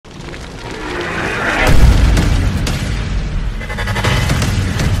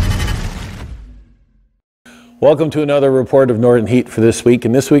Welcome to another report of Northern Heat for this week.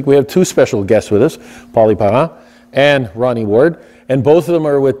 And this week we have two special guests with us, Pauley Ronnie and Ronnie Ward. And both of them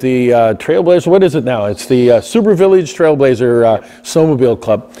are with the Trailblazer. What is it now? It's the Super Village Trailblazer Snowmobile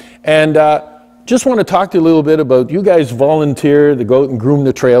Club. And just want to talk to you a little bit about, you guys volunteer to go out and groom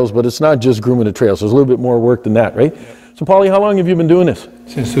the trails, but it's not just grooming the trails. There's a little bit more work than that, right? Yep. So Pauley, how long have you been doing this?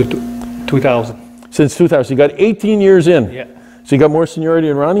 Since 2000. Since 2000. You got 18 years in. Yeah. So you got more seniority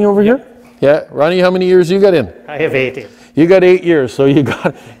than Ronnie over here? Yeah. Ronnie, how many years you got in? I have 18. You got 8 years, so you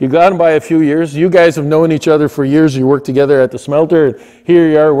got him by a few years. You guys have known each other for years. You worked together at the smelter, and here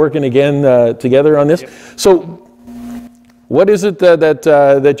you are working again together on this. Yep. So what is it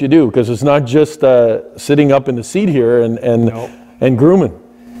that you do? Because it's not just sitting up in the seat here and grooming.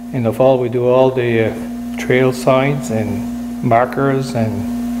 In the fall we do all the trail signs and markers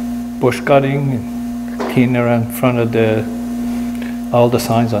and bush cutting and cleaning around in front of all the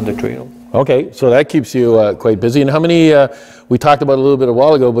signs on the trail. Okay, so that keeps you quite busy. And how many, we talked about a little bit a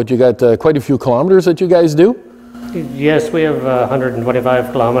while ago, but you got quite a few kilometers that you guys do? Yes, we have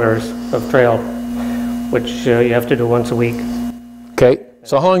 125 kilometers of trail, which you have to do once a week. Okay,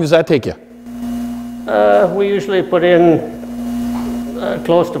 so how long does that take you? We usually put in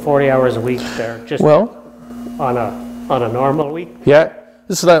close to 40 hours a week there, just on a normal week. Yeah,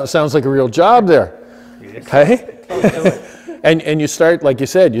 this sounds like a real job there. Yes. Okay. And you start, like you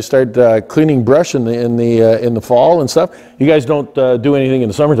said, you start cleaning brush in the fall and stuff. You guys don't do anything in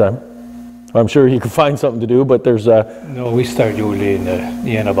the summertime. I'm sure you can find something to do, but there's No, we start usually in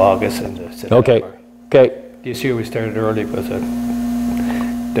the end of August and September. Okay. Okay. This year we started early because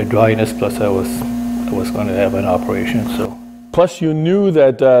the dryness, plus I was going to have an operation, so. Plus you knew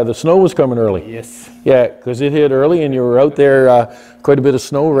that the snow was coming early. Yes. Yeah, because it hit early and you were out there quite a bit of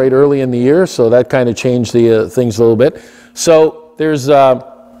snow right early in the year, so that kind of changed the things a little bit. So there's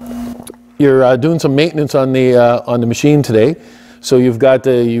you're doing some maintenance on the machine today. So you've got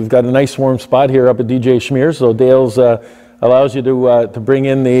a nice warm spot here up at DJ Schmear's. So Dale's allows you to bring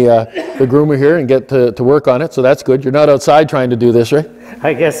in the groomer here and get to work on it. So that's good. You're not outside trying to do this, right?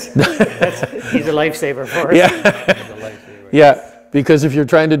 I guess he's a lifesaver for us. Yeah. Yeah, because if you're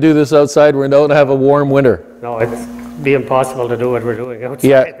trying to do this outside, we don't have a warm winter. No, it'd be impossible to do what we're doing outside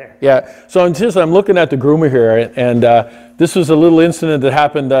there. Yeah. So I'm looking at the groomer here, and this was a little incident that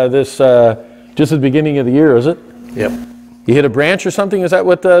happened just at the beginning of the year, is it? Yep. You hit a branch or something? Is that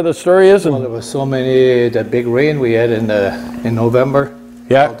what the story is? Well, there was so many, the big rain we had in November.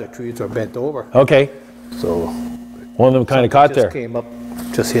 Yeah. All the trees were bent over. Okay. So one of them kind of caught there. Just came up,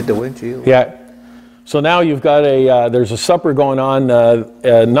 just hit the windshield. Yeah. So now you've got there's a supper going on,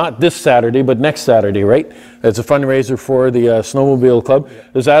 not this Saturday, but next Saturday, right? It's a fundraiser for the Snowmobile Club. Yeah.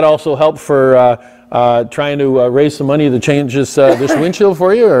 Does that also help for trying to raise some money to change this windshield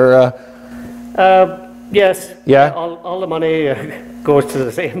for you, or? Yes. Yeah. All the money goes to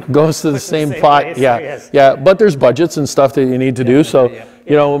the same. Goes to the same pot. Place, yeah. Yes. Yeah. But there's budgets and stuff that you need to do. So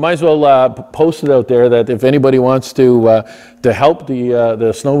you know, we might as well post it out there that if anybody wants to help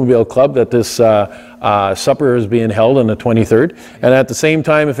the Snowmobile Club, that this supper is being held on the 23rd. And at the same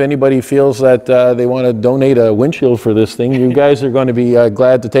time, if anybody feels that they want to donate a windshield for this thing, you guys are going to be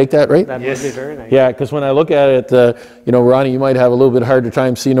glad to take that, right? That would be very nice. Yeah, because when I look at it, you know, Ronnie, you might have a little bit harder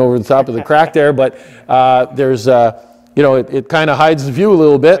time seeing over the top of the crack there, but there's, you know, it kind of hides the view a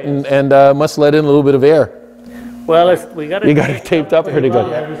little bit and must let in a little bit of air. Well, we got it. You got it taped up pretty good.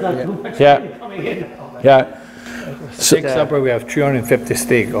 Yeah. Steak supper, we have 350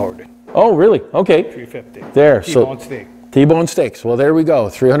 steak ordered. Oh, really? Okay. 350. There. T-bone steak. T-bone steaks. Well, there we go.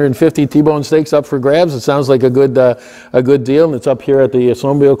 350 T-bone steaks up for grabs. It sounds like a good deal, and it's up here at the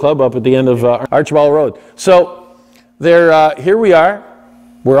Snowmobile Club up at the end of Archibald Road. So there, here we are.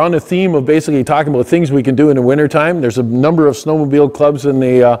 We're on the theme of basically talking about things we can do in the wintertime. There's a number of snowmobile clubs on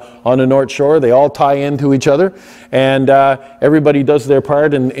the North Shore. They all tie into each other, and everybody does their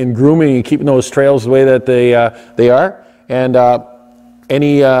part in grooming and keeping those trails the way that they are. And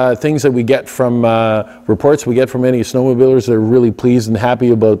any things that we get from reports we get from any snowmobilers that are really pleased and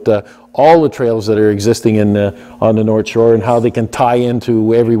happy about all the trails that are existing on the North Shore and how they can tie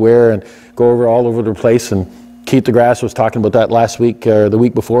into everywhere and go over all over the place. And Keith DeGrasse was talking about that last week or the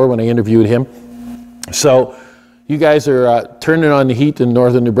week before when I interviewed him. So you guys are turning on the heat in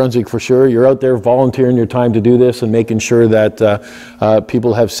northern New Brunswick for sure. You're out there volunteering your time to do this and making sure that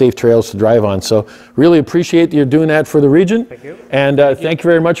people have safe trails to drive on. So really appreciate you doing that for the region. Thank you. And thank you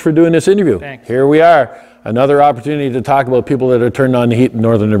very much for doing this interview. Thanks. Here we are, another opportunity to talk about people that are turning on the heat in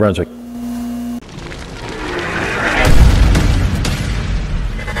northern New Brunswick.